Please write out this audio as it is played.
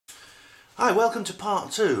Hi, welcome to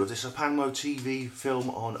part 2 of this Panmo TV film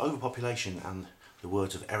on overpopulation and the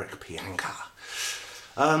words of Erik Pianka.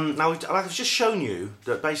 Now, I've just shown you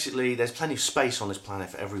that basically there's plenty of space on this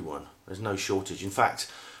planet for everyone. There's no shortage. In fact,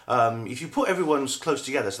 if you put everyone close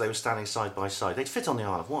together so they were standing side by side, they'd fit on the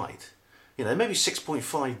Isle of Wight. You know, there may be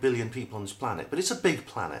 6.5 billion people on this planet, but it's a big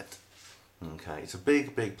planet. Okay, it's a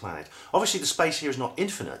big, big planet. Obviously, the space here is not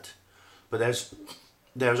infinite, but there's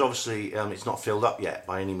obviously, it's not filled up yet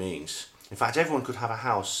by any means. In fact, everyone could have a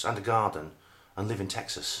house and a garden and live in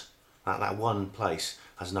Texas. That one place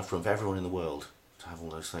has enough room for everyone in the world to have all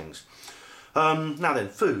those things. Now then,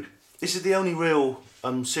 food. This is the only real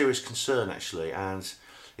serious concern, actually, and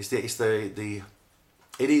it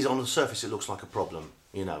is on the surface. It looks like a problem.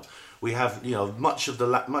 You know, we have much of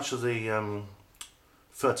the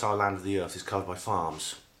fertile land of the earth is covered by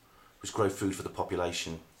farms, which grow food for the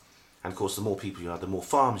population, and of course, the more people you have, the more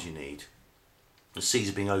farms you need. The seas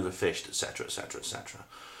are being overfished, etc., etc., etc.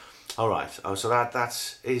 All right, so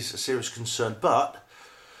that is a serious concern. But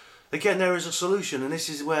again, there is a solution, and this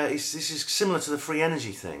is where this is similar to the free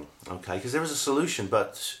energy thing, okay? Because there is a solution,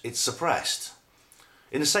 but it's suppressed.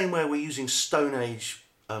 In the same way, we're using Stone Age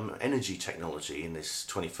energy technology in this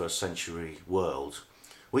 21st century world.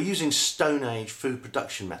 We're using Stone Age food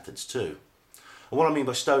production methods too. And what I mean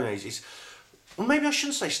by Stone Age is, well, maybe I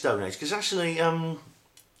shouldn't say Stone Age, because actually,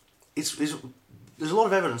 there's a lot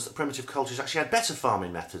of evidence that primitive cultures actually had better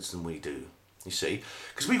farming methods than we do, you see.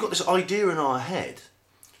 Because we've got this idea in our head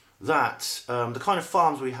that the kind of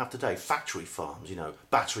farms we have today, factory farms,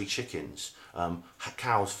 battery chickens,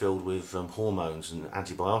 cows filled with hormones and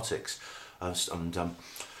antibiotics, and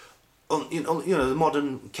the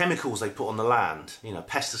modern chemicals they put on the land,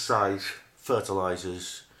 pesticides,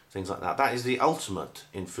 fertilizers, things like that. That is the ultimate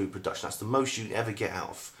in food production. That's the most you ever get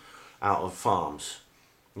out of farms,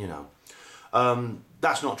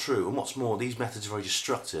 That's not true, and what's more, these methods are very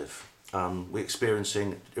destructive. We're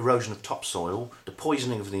experiencing erosion of topsoil, the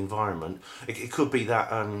poisoning of the environment. It could be that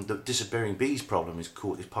the disappearing bees problem is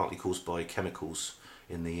partly caused by chemicals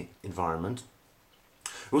in the environment.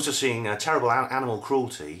 We're also seeing terrible animal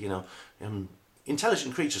cruelty.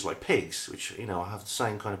 Intelligent creatures like pigs, which have the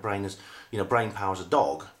same kind of brain power as a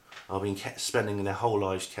dog, are being spending their whole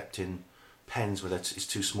lives kept in pens where it's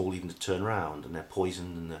too small even to turn around, and they're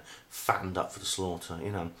poisoned and they're fattened up for the slaughter,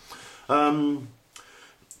 and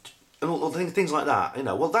all things like that.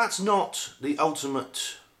 Well, that's not the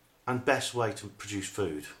ultimate and best way to produce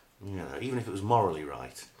food, even if it was morally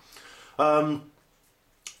right.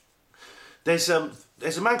 There's a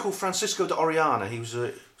man called Francisco de Orellana. He was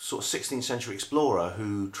a sort of 16th century explorer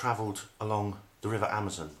who travelled along the river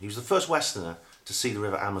Amazon. He was the first Westerner to see the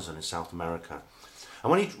river Amazon in South America. And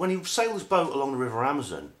when he sailed his boat along the river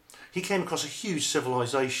Amazon, he came across a huge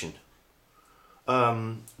civilization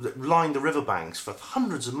that lined the riverbanks for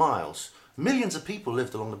hundreds of miles. Millions of people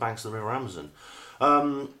lived along the banks of the river Amazon.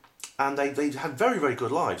 And they had very, very good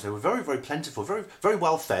lives. They were very, very plentiful, very, very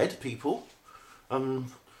well-fed people,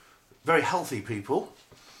 very healthy people.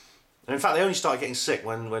 And in fact, they only started getting sick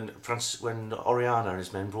when Orellana and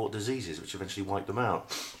his men brought diseases, which eventually wiped them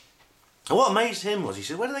out. And what amazed him was, he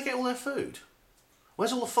said, where do they get all their food?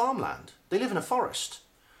 Where's all the farmland? They live in a forest.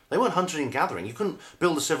 They weren't hunting and gathering. You couldn't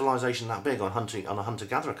build a civilization that big on a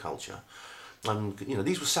hunter-gatherer culture. And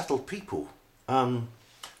these were settled people,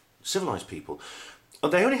 civilized people.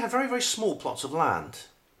 And they only had very, very small plots of land.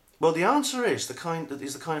 Well, the answer is the kind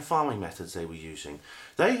of farming methods they were using.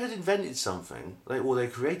 They had invented something, or they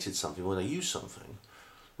created something, or they used something,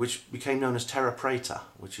 which became known as terra preta,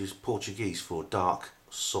 which is Portuguese for dark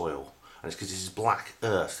soil. And it's because this is black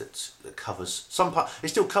earth that covers some part. It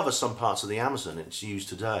still covers some parts of the Amazon. It's used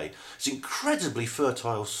today. It's incredibly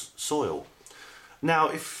fertile soil. Now,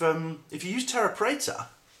 if you use terra preta,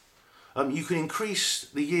 you can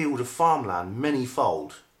increase the yield of farmland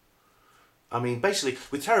many-fold. I mean, basically,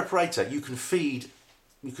 with terra preta, you could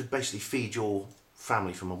basically feed your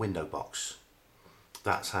family from a window box.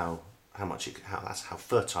 That's how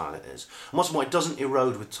fertile it is. And what's more, it doesn't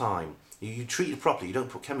erode with time. You treat it properly. You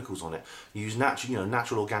don't put chemicals on it. You use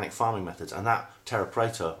natural organic farming methods, and that terra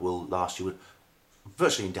preta will last you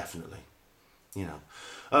virtually indefinitely. There's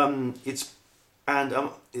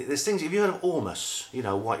things. Have you heard of ormus?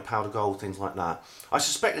 White powder gold, things like that. I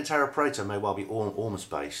suspect the terra preta may well be ormus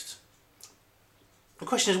based. The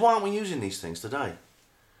question is, why aren't we using these things today?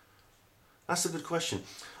 That's a good question.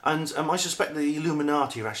 And I suspect the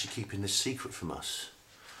Illuminati are actually keeping this secret from us.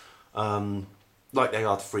 Like they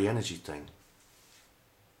are the free energy thing.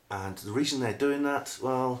 And the reason they're doing that,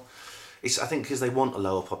 well, it's I think because they want a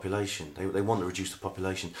lower population. They want to reduce the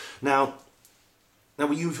population. Now Now,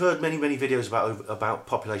 you've heard many videos about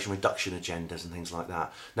population reduction agendas and things like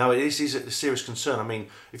that. Now, this is a serious concern. I mean,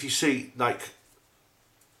 if you see, like,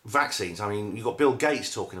 vaccines, I mean, you've got Bill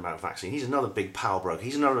Gates talking about vaccine. He's another big power broker.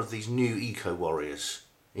 He's another of these new eco-warriors,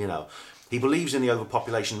 you know. He believes in the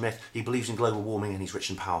overpopulation myth. He believes in global warming, and he's rich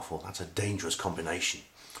and powerful. That's a dangerous combination.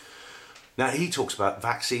 Now, he talks about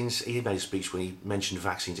vaccines. He made a speech when he mentioned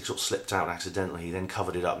vaccines. It sort of slipped out accidentally. He then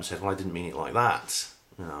covered it up and said, well, I didn't mean it like that.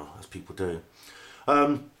 You know, as people do.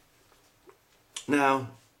 Now,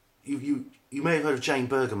 you may have heard of Jane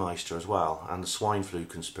Burgermeister as well, and the swine flu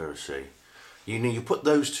conspiracy. You know, you put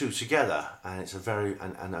those two together, and it's a very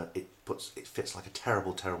it fits like a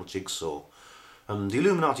terrible jigsaw. The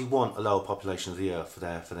Illuminati want a lower population of the Earth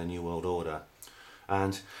for their new world order,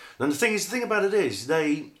 and then the thing about it is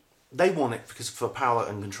they want it because for power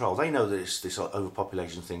and control. They know that this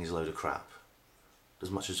overpopulation thing is a load of crap, as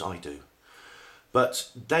much as I do. But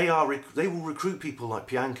they will recruit people like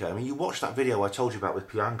Pianka. I mean, you watch that video I told you about with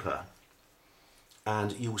Pianka,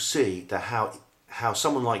 and you'll see that how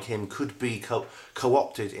someone like him could be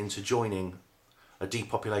co-opted into joining a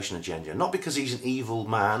depopulation agenda. Not because he's an evil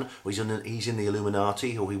man, or he's in the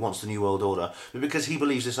Illuminati, or he wants the New World Order, but because he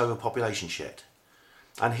believes this overpopulation shit.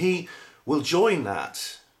 And he will join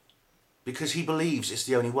that because he believes it's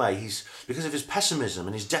the only way. Because of his pessimism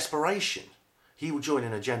and his desperation. He will join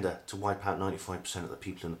an agenda to wipe out 95% of the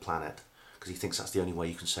people on the planet because he thinks that's the only way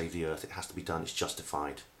you can save the Earth. It has to be done. It's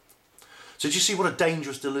justified. So do you see what a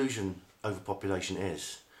dangerous delusion overpopulation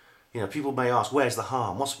is? You know, people may ask, where's the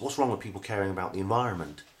harm? What's wrong with people caring about the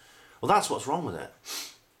environment? Well, that's what's wrong with it.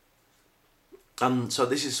 So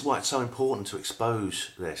this is why it's so important to expose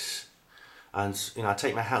this. And, you know, I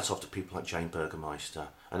take my hats off to people like Jane Burgermeister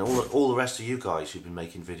and all the rest of you guys who've been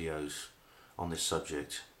making videos on this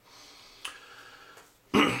subject.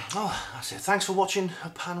 Oh, that's it. Thanks for watching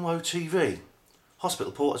Panwo TV.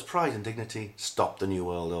 Hospital Porters, Pride and Dignity, Stop the New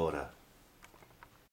World Order.